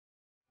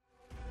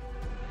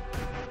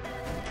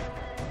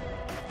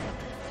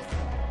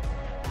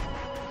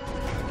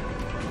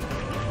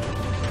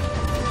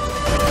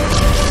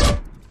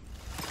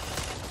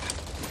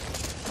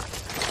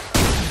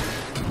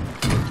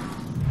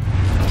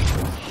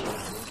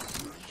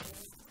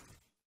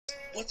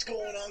What's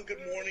going on? Good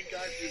morning,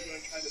 guys. We're going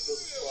to try to build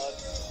a squad,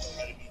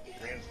 try to beat the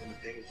Rams when the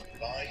Bengals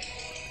combine.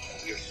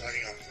 We are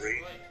starting off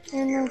great.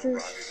 Aaron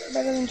Rodgers,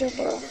 better than Joe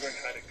Burrow. We're going to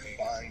try to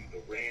combine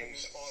the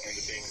Rams and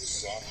the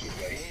Bengals roster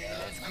right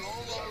now.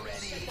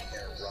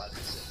 Aaron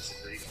Rodgers is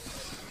great.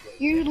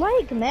 You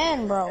like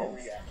man, bro.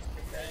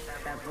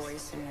 That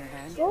voice in your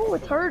head. So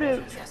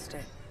retarded. Just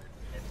it.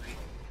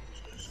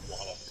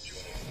 Squad up for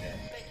joining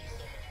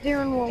us.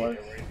 Darren Waller.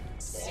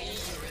 See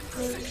your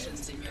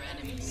imperfections in your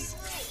enemies.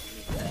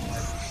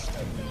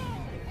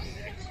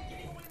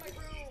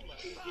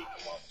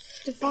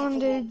 Stephon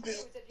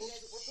Diggs.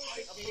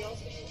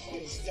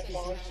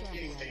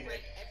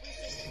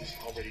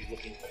 Already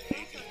looking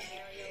amazing.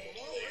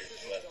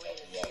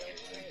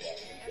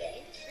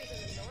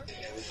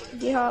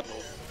 Yup.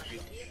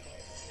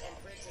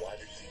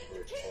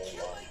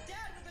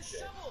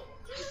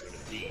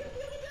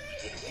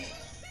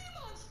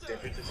 San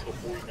Francisco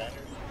 49ers.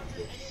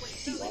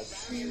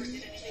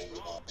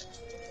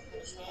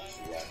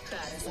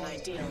 That is an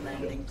ideal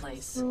landing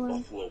place.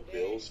 Buffalo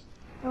Bills.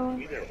 We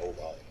need their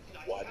O-line.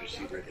 Wide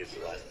receiver is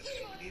the last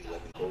position we need.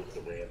 Let both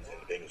the Rams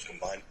and the Bengals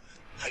combined.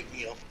 Hype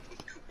me up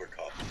with Cooper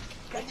Kupp.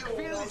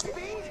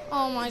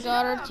 Oh my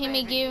god, our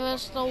teammate gave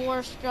us the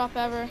worst drop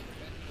ever.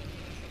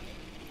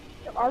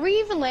 Are we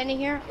even landing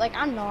here? Like,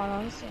 I'm not,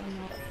 honestly, I'm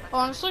not.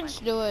 Honestly,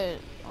 just do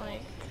it.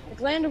 Like,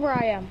 Land where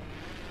I am.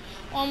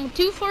 I'm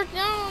 2 fourth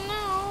down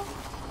now.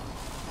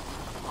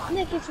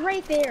 Nick, it's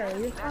right there.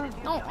 You're fine.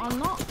 No, I'm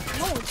not.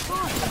 No, it's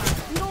not.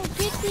 You don't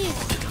get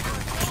this.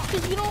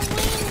 Because you don't win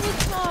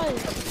with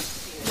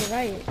us. You're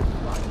right.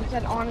 You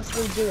said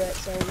honestly do it,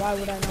 so why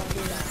would I not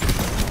do that?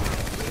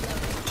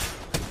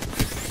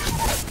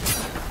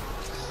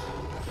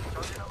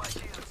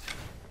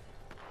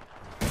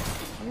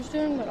 I'm just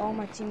doing what all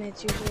my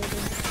teammates usually do.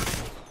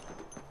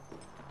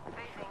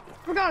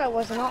 Forgot I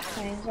wasn't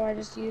octane, so I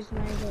just used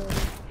my ability.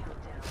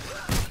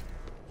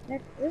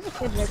 Nick, there's a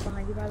kid right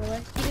behind you, by the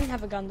way. He didn't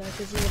have a gun though,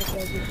 because he would have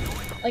killed you.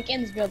 Like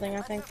in this building,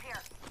 I think.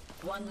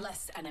 One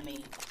less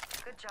enemy.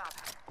 Good job.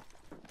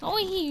 Oh,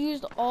 he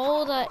used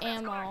all the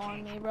ammo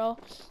on me, bro.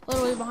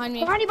 Literally behind me.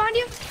 Behind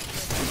you!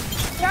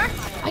 Jack!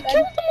 I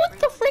killed him with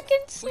the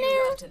freaking We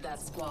snare. routed that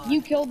squad.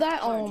 You killed that?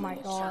 Oh my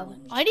god.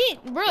 Challenge. I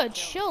didn't, bro.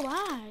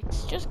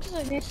 Chillax. Just because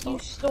I Nick, stole. you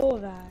stole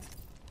that.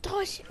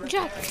 Jack,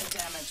 Repairing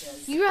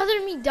damages. you rather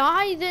me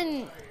die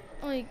than,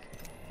 like,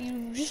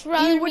 you just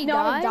rather You me would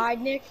not die? have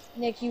died, Nick.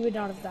 Nick, you would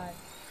not have died.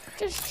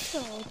 Just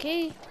chill,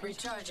 okay?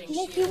 Recharging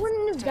Nick, you shields.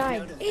 wouldn't have Take died.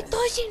 note of It this.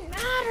 doesn't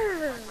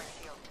matter.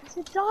 Yes,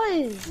 it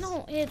does.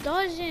 No, it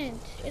doesn't.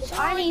 It's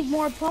I only. need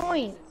more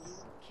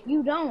points.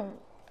 You don't.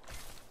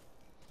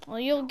 Well,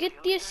 you'll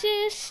get the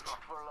assist.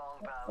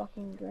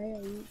 Fucking great.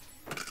 Are you?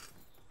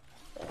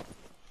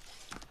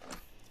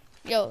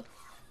 Yo,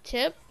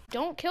 Tip,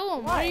 don't kill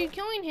him. Why Why? are you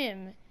killing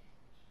him?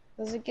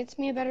 Because it gets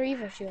me a better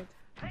Evo shield.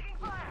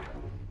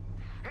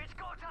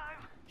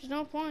 There's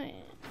no point.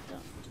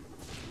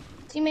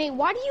 Teammate,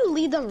 why do you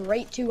lead them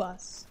right to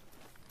us?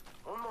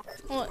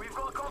 What?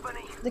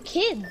 The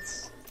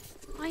kids.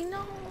 I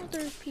know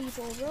there's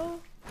people, bro.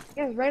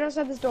 Yeah, right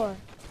outside this door.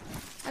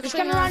 He's Actually,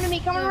 coming no. around to me,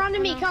 coming No, around to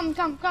me. no.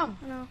 Come.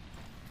 No.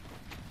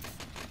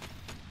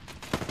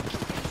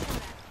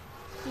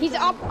 He's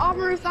up on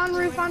roof.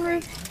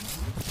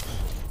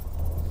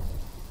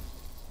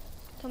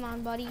 Come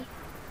on, buddy.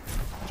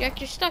 Jack,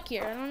 you're stuck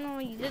here. I don't know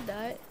why you did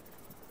that.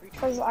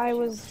 Because I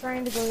was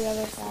trying to go the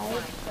other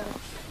side.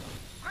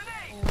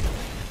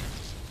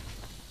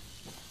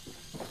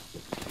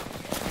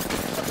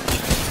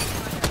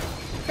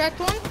 Cracked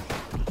one.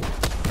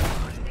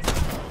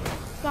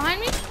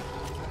 Behind me.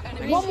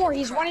 One more.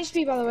 He's 1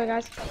 HP, by the way,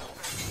 guys.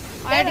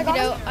 I had to got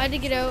get him. out. I had to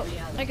get out.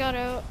 I got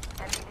out.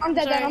 I'm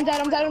dead. Sorry. I'm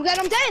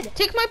dead.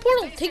 Take my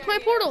portal. Take my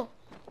portal.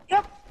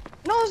 Yep.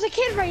 No, there's a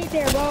kid right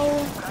there,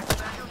 bro.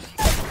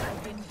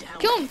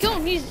 Kill him. Kill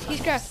him.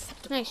 He's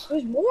cracked. Nice.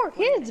 There's more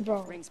kids,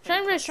 bro. Try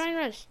and res.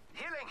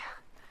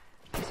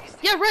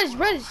 Yeah,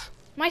 res.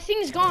 My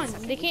thing's gone.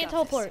 They can't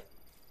teleport.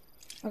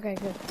 Okay,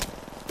 good.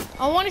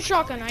 I want a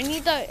shotgun. I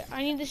need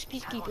this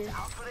peacekeeper.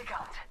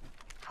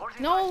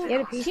 No,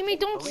 Get a piece. teammate,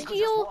 don't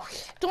steal.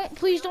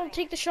 Please don't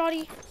take the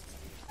shotty.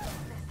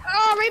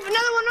 Oh, right,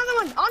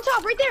 another one. On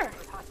top, right there.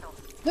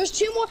 There's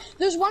two more.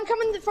 There's one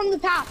coming from the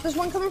path.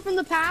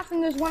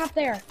 And there's one up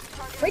there.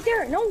 Right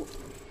there. No.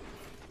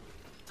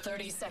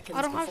 30 seconds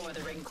I don't have- before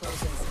the ring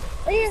closes.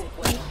 Right here.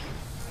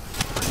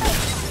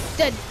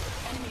 Dead.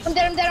 I'm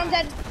dead.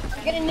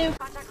 I'm getting new.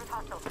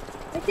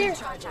 Right there.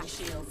 Charging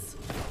shields.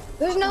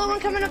 There's another one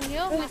coming up.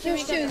 Yeah,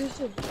 There's two. This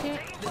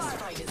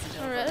fight isn't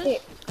over. Res. Okay.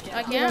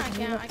 I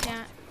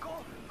can't.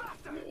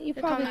 You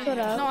They're probably coming. could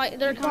have. No,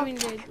 they're coming,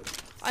 dude.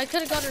 I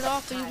could have got it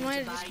off, but you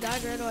might have just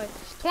died right away.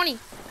 20.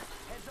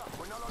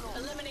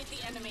 Eliminate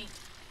the enemy.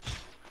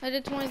 I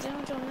did 20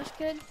 damage on this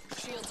kid.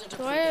 Shields are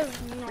Do I depleted.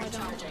 have? No, I don't.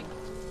 Recharging.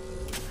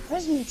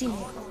 Where's my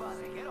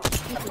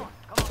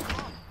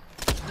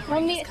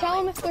teammate? Tell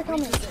him if they're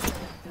coming.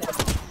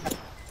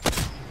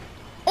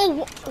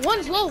 Oh,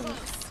 one's low.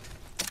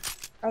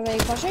 Are they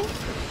pushing?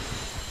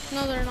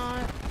 No, they're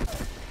not.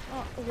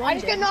 Oh, I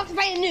just got knocked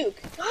by a nuke.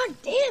 God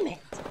damn it.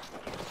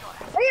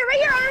 Right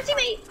here, on our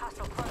teammate.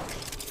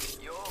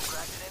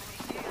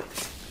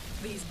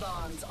 These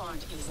bonds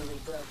aren't easily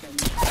broken.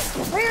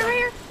 Right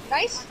here.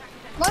 Nice.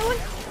 Another one.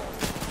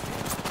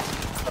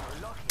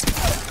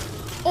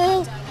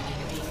 Oh,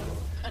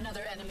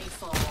 Another enemy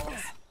falls.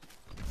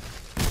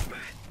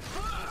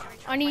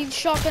 I need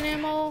shotgun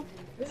ammo.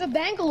 There's a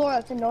Bangalore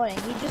that's annoying.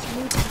 He just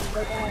moved me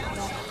right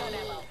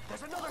now.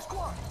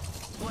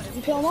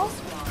 You kill him all?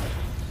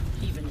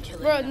 Even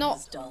killing Bro, them no.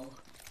 is dull.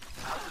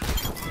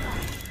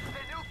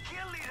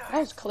 That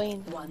was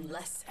clean. One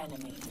less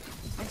enemy.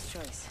 Nice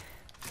choice.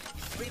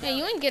 Hey,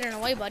 you ain't getting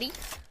away, buddy.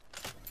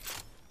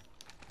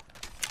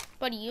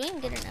 Buddy, you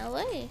ain't getting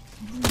away.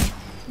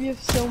 We have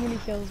so many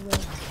kills, bro.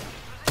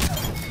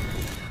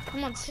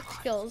 I'm on 6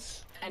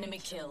 kills. Enemy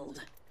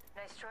killed.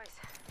 Nice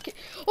choice.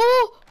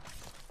 Oh!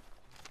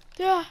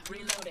 Yeah.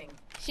 Reloading.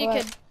 She What?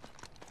 could.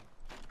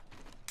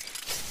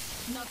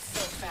 Not so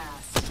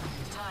fast.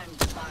 Time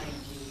to find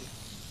you.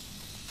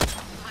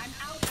 I'm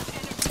out of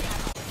energy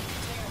ammo.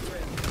 Tear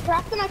through.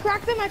 Cracked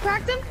him, I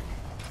cracked him.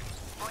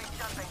 Point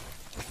jumping.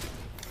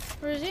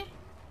 Where is he?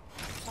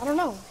 I don't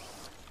know.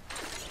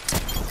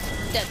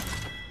 Dead.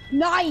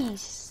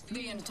 Nice.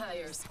 The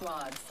entire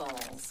squad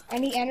falls.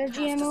 Any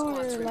energy Half the ammo or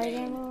squads light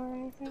remain. ammo or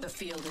anything? The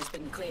field has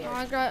been cleared. Oh,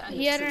 I got. and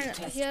He the had true a.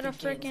 test He had a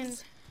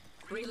begins. freaking.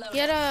 Reloading. He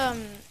had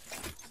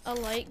a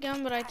light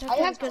gun, but I took I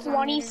it have because I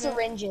 20 needed it.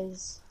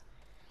 syringes.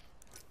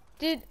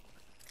 Dude,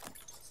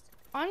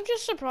 I'm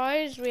just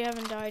surprised we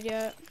haven't died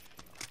yet.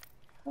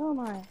 Oh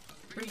my.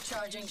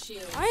 Recharging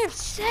shield. I have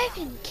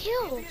 7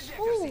 kills.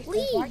 Why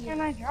Holy!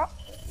 can't I drop?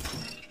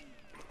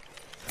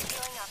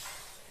 Healing up.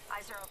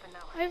 Eyes are open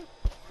now. I've.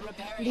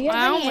 Repairing. Do you have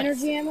I any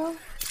almost- energy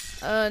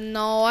ammo?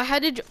 No, I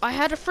had a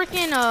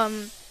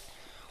freaking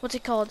what's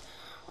it called?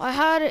 I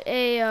had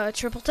a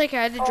triple take.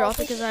 I had to drop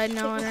it because I had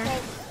no Take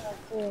energy.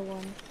 the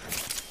one.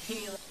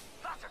 Heal.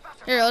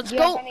 Here, let's Do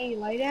you have go. any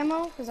light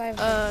ammo? Because I have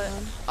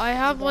none.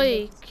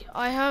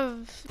 I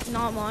have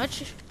not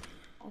much.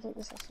 I'll take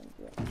this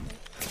SMG.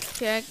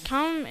 Okay,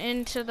 come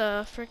into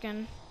the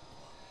freaking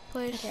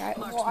place. Okay, I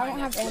Marked don't my have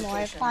next ammo. I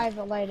have location.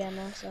 5 light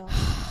ammo, so.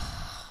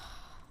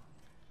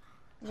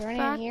 Is there any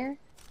in Fuck. here?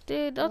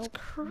 Dude, that's Nope,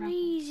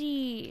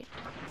 crazy.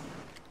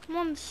 I'm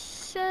on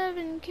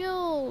 7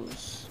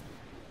 kills.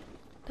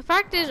 The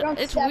fact is, You're on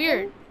it's 7?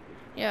 weird.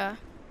 Yeah,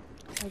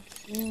 Like,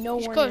 he's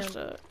nowhere close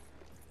near. to it.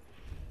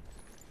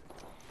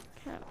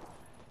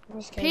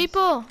 Worst case.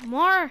 People,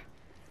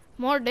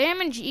 more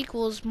damage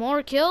equals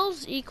more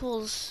kills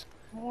equals.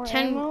 More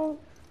 10 ammo.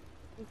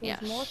 Equals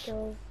Yes. More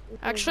kills. equals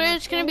Actually, more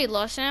it's gonna be kills.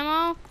 less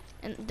ammo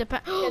and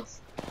depend.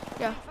 It's,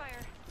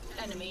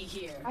 Enemy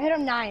here. I hit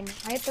him 9.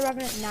 I hit the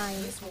Revenant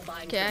 9. This will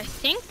bind Okay, I them.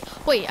 think.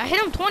 Wait, I hit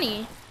him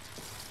 20.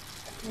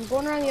 I'm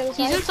going around the other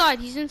He's side. inside.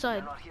 He's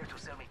inside.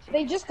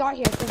 They just got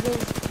here because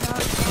there's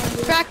not.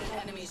 Crack.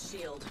 Enemy's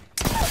shield.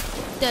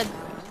 Dead.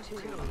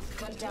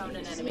 Cut down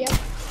an enemy. Yep.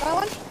 Got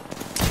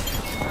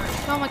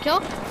one. Got my kill.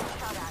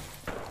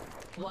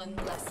 One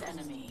less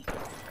enemy.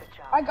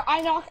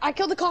 I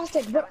killed the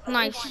caustic. But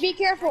Nice. Be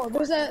careful.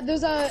 There's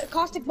a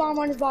caustic bomb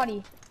on his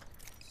body.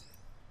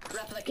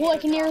 Replicator Well,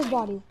 like near his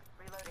dropping. body.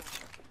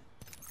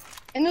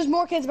 And there's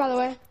more kids, by the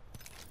way.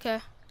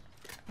 Okay.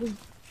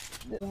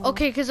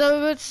 Okay, because I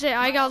was about to say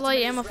I got light ultimate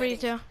is ammo for you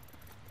ready. too.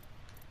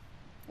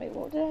 Wait,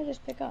 what did I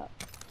just pick up?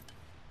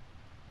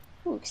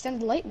 Ooh,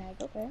 extended light mag.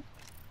 Okay.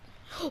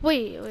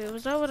 Wait,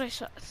 was that what I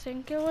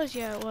think it was?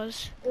 Yeah, it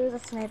was. It was a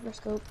sniper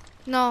scope.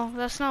 No,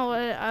 that's not what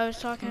I was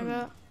talking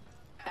about.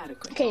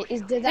 Adequate. Okay,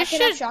 did that This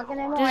kid have should- shotgun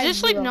ammo? I Does have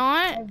this like 0.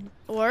 not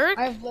work?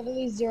 I have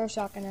literally 0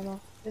 shotgun ammo.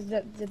 Did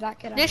that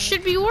kid have This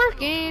should be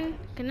working.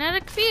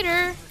 Kinetic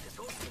feeder.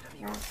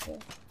 Master.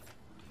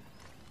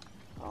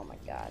 Oh my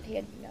god, he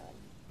had none.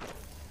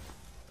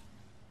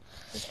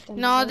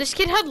 No, this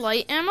kid had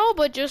light ammo,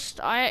 but just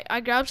I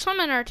grabbed some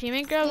and our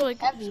teammate grabbed like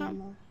heavy some.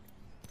 ammo.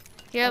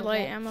 He had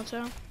light Okay. ammo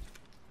too.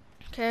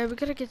 Okay, we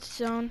gotta get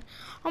zone.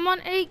 I'm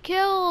on 8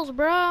 kills,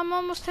 bro. I'm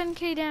almost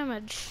 10k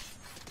damage.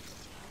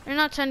 Or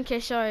not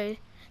 10k, sorry.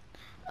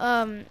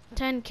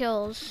 10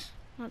 kills,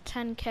 not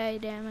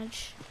 10k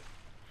damage.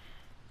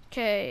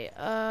 Okay,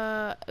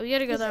 we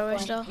gotta go that way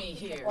still. Me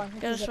here. One,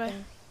 Go this way.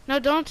 zipping. No,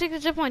 don't take the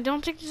zip line.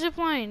 Don't take the zip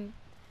line.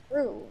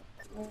 True.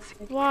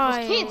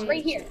 Why? There's kids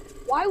right here.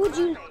 Why would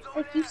you?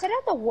 Like you said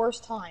at the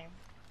worst time.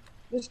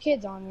 There's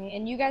kids on me,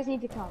 and you guys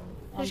need to come.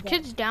 There's I'm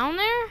kids down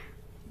there? dead.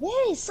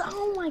 Yes.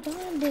 Oh my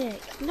god,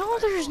 Nick. No,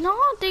 there's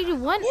not. They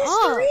went Yes,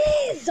 up.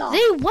 there is.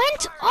 They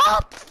went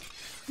up.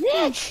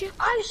 Nick, shit.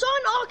 I saw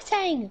an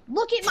octane.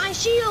 Look at my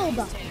shield.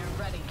 Container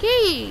ready.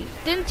 Okay,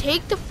 then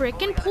take the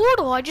freaking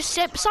portal. I just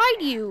sat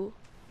beside you.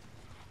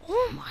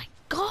 Oh my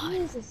god.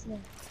 Jesus, Nick.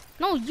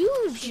 No, you,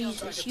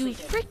 Jesus. You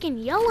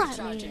freaking yell at me.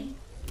 Recharging.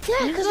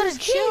 Yeah, You because gotta there's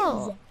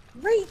chill.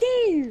 kids right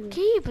there.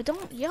 Okay, but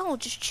don't yell.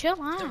 Just chill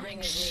The ring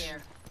is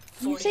out.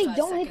 near. You say 45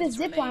 don't hit the seconds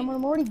zip line remain. when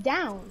I'm already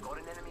down.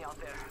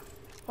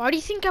 Why do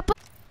you think I put?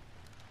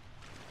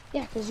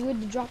 Yeah, because you had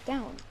to drop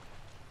down.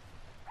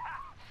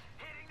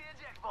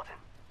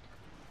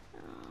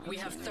 We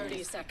have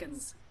 30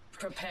 seconds.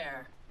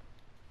 Prepare.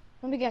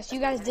 Let me guess, you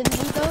guys didn't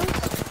need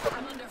those?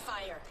 I'm under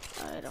fire.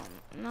 I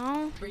don't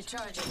know.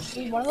 Recharging Dude,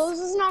 shield. one of those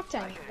is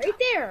Nocturne. Right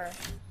there.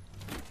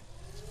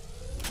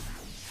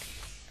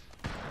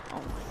 Oh my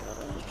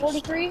god.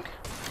 43.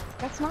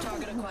 That's not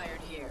Target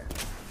acquired here.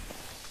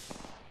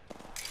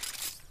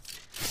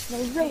 No,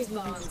 he's really These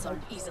bonds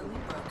aren't easily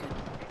broken.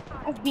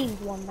 I've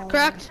beamed one though.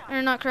 Cracked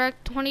or not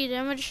cracked? 20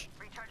 damage.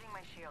 Recharging my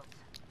shields.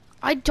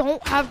 I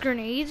don't have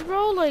grenades,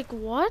 bro. Like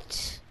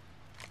what?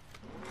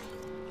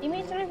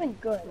 Teammates not even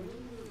good.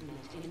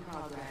 In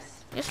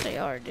progress. Yes, they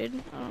are,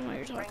 dude. I don't know what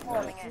you're talking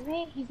about.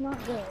 Teammate, he's not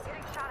good.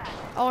 Getting shot at.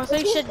 Oh, I thought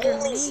you said He's only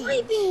grenades.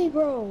 sniping me,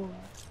 bro.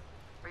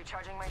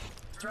 Recharging my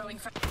Throwing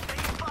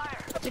fire.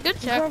 It's a good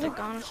tactic,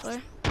 honestly.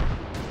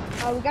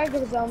 Oh, we gotta go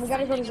to zone. We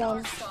gotta go to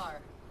zone. Star.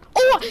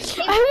 Oh, I have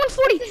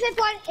 140. Hit the zip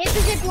line. Hit the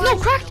zip line. No,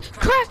 cracked,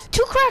 cracked,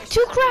 two cracked,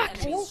 two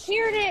cracked. I don't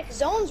care, Nick.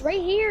 Zone's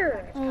right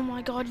here. Oh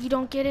my god, you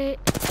don't get it.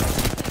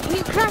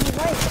 You cracked. You're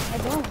right. I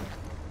don't.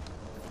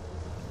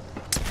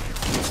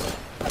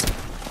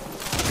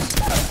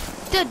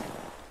 Dead.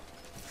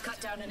 Cut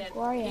down an enemy.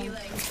 Where are you? Healing.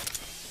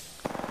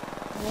 I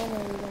don't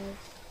know you guys.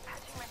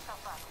 patching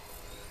myself up.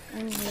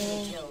 I'm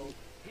here. Kill.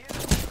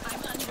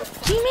 I'm under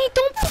Teammate,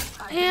 don't.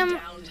 down.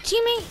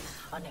 Teammate.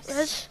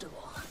 unacceptable.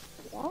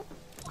 What?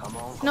 Come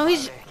on. No,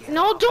 he's.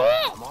 No,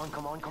 don't. Come on,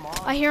 come on, come on.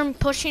 I hear him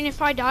pushing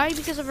if I die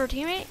because of her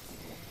teammate.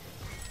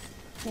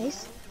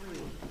 Nice.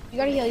 You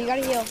gotta heal. You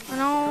gotta heal. I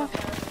know.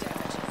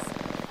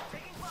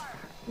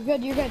 You're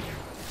good. You're good.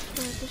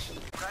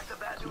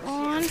 Come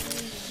on.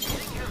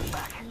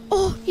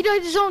 Oh, he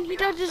died to zone. He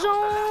died to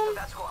zone.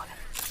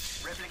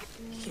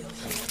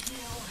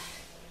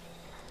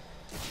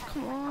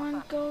 Come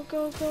on, go,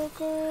 go, go,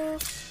 go.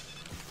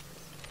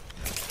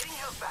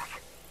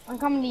 I'm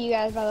coming to you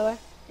guys, by the way.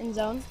 In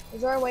zone.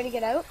 Is there a way to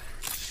get out?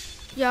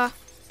 Yeah,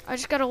 I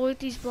just gotta loot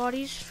these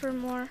bodies for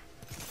more.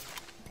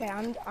 Okay,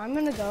 I'm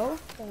gonna go.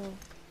 So.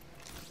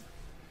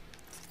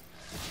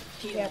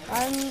 Yeah,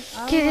 I'm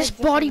Okay, this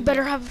like, body just-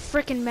 better have a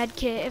freaking med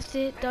kit. If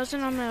it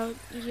doesn't, I'm gonna.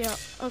 Yeah.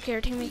 Okay,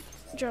 our teammate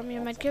drop me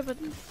a med kit, but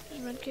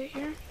there's a med kit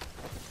here.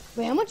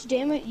 Wait, how much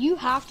damage? You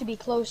have to be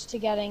close to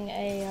getting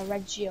a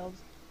red shield.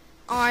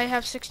 I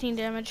have 16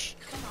 damage.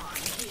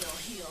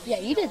 Yeah,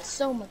 you did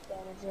so much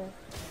damage there.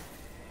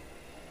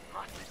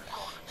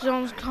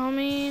 Zone's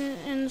coming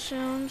in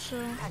soon, so.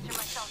 Patching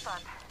myself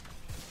up.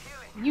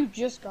 You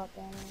just got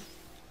damage.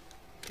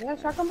 You got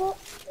a shotgun bolt?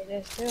 It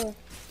is too.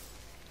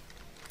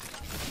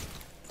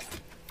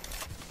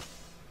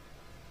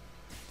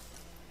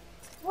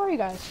 Where are you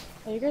guys?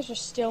 Oh, you guys are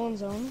still in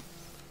zone?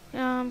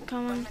 Yeah, I'm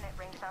coming. Minute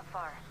rings not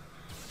far.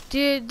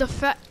 Dude,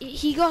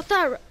 he got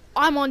that.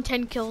 I'm on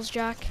 10 kills,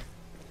 Jack.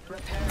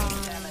 Repairing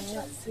damages.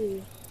 Let's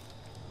see.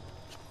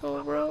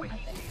 Oh, bro. Wait,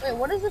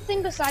 what does the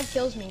thing beside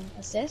kills mean?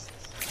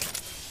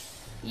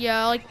 Assists?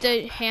 Yeah, like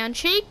the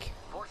handshake.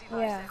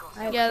 Yeah.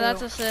 I have Yeah, two.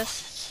 that's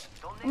assists.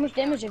 How much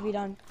damage have you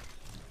done?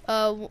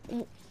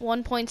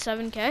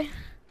 1.7k.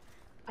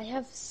 I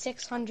have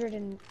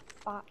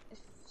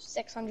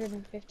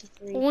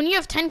 653. Well, when you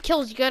have 10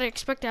 kills, you gotta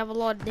expect to have a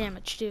lot of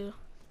damage too.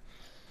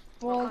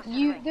 Well,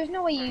 there's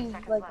no way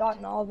you've like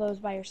gotten all those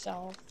by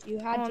yourself. You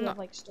had Oh, to no. have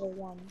like stole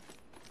one.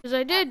 Cause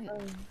I did.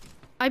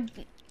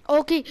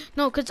 Okay,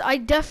 no, cause I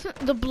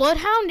the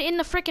Bloodhound in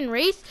the frickin'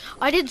 Wraith,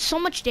 I did so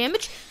much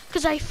damage,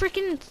 cause I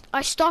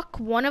stuck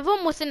one of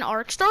them with an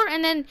arc star,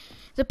 and then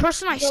the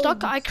person I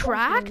stuck, I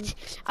cracked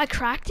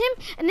him,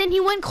 and then he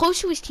went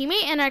close to his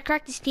teammate, and I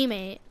cracked his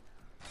teammate.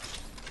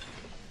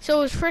 So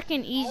it was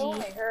frickin' I easy.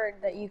 only heard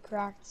that you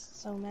cracked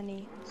so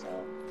many, so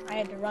I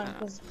had to run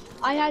because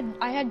I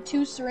had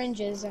 2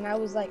 syringes and I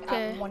was like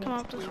Okay, at 1 come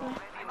up this way.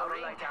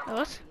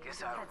 What?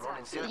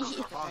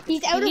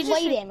 He's out He of just-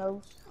 light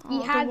ammo. He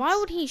Oh, had. then why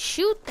would he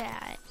shoot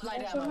that?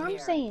 Light That's what ammo I'm here.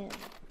 saying.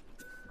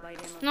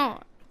 No.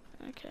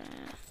 Okay.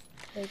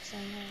 Like,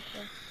 saying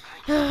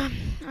that,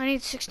 I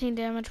need 16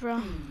 damage,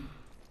 bro.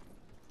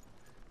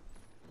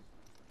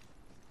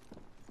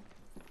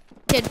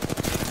 Did.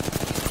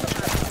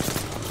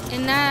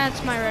 And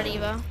that's my red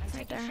Evo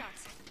right there.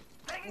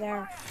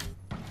 there.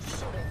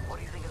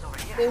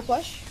 Do we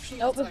push?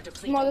 Nope. Shields are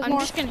There's more. There's I'm more.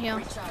 just gonna heal.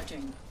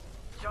 Recharging.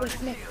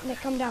 Wait, Nick,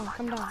 come down.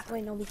 Come down.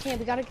 Wait, no, we can't.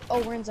 We gotta.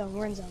 Oh, we're in zone.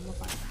 We're in zone. We're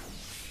fine.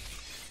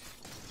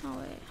 Oh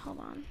wait, hold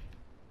on.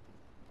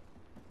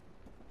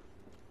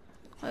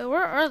 Wait,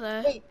 where are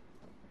they? Wait.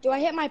 Do I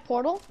hit my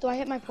portal? Do I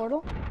hit my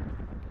portal?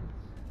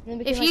 And then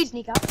we can If like you-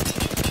 sneak up.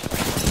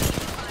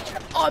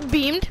 Oh,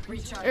 beamed.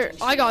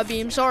 Recharging. I got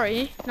beamed.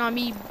 Sorry, not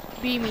me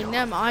beaming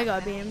them. I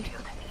got beamed.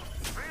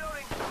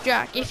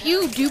 Jack, if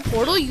you do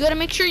portal, you gotta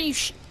make sure you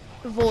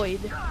void.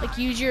 Like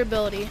use your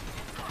ability.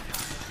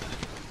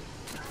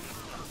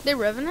 They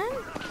Revenant?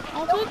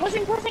 Oh,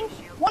 pushing.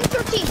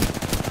 113.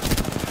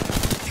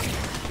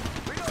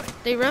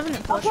 They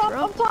Revenant Up push, top.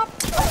 bro. Up top.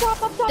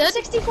 Dead.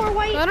 64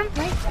 white. Got him.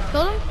 Nice.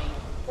 Killed him.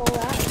 Pull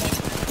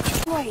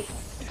that. Wait.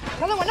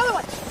 Another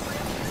one.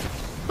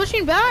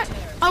 Pushing back.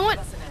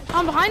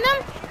 I'm behind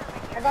them.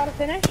 I gotta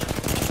finish.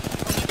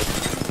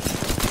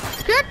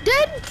 Crack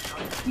dead.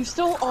 You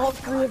stole all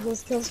 3 of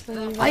those kills from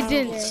me. I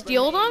didn't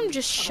steal them,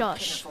 just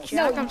shush.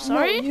 Jack, I'm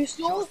sorry. No, you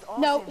stole.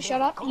 No,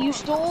 shut up. You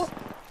stole.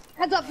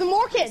 Heads up, the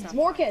more kids.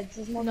 More kids.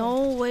 There's more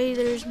No way,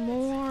 there's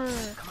more.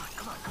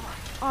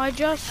 I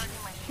just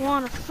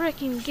wanna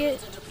freaking get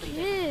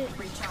hit.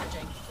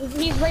 kids.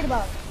 He's right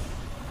above.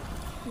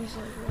 He's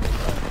like,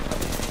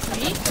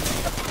 me?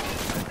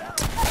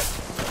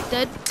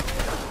 Dead.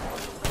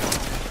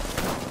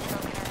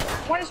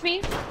 One is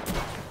me.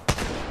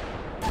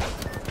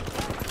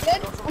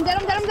 Dead. I'm dead.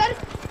 I'm dead. I'm dead.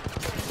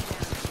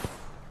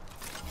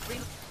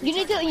 You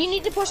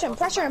need to push him.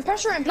 Pressure him.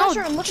 Pressure him. No,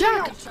 Pressure him. Look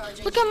at Jack,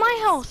 him. look at my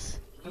health.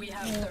 We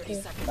have 30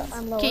 seconds.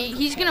 I'm low. Okay,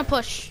 he's gonna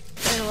push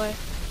right away.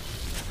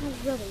 Oh,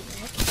 really,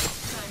 Nick?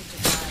 Time to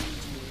bind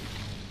you.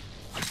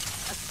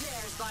 A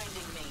snare's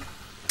binding me.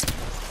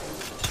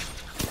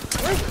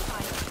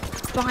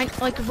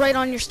 Behind, like right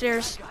on your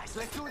stairs.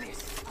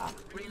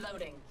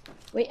 Reloading.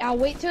 Wait, I'll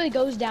wait till he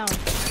goes down.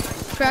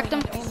 Cracked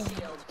him.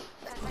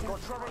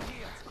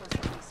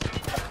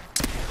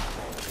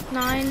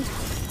 9.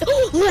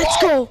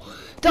 Let's go.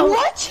 That was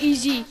What?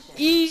 easy.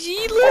 Easy.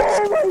 Let's.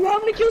 How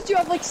many kills do you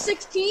have? Like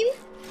 16?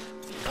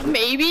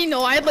 Maybe.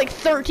 No, I had like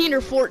 13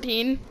 or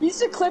 14. You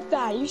should clip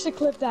that. You should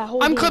clip that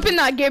whole I'm game. clipping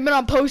that game and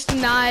I'm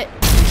posting that.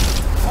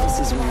 This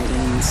is where it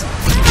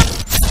ends.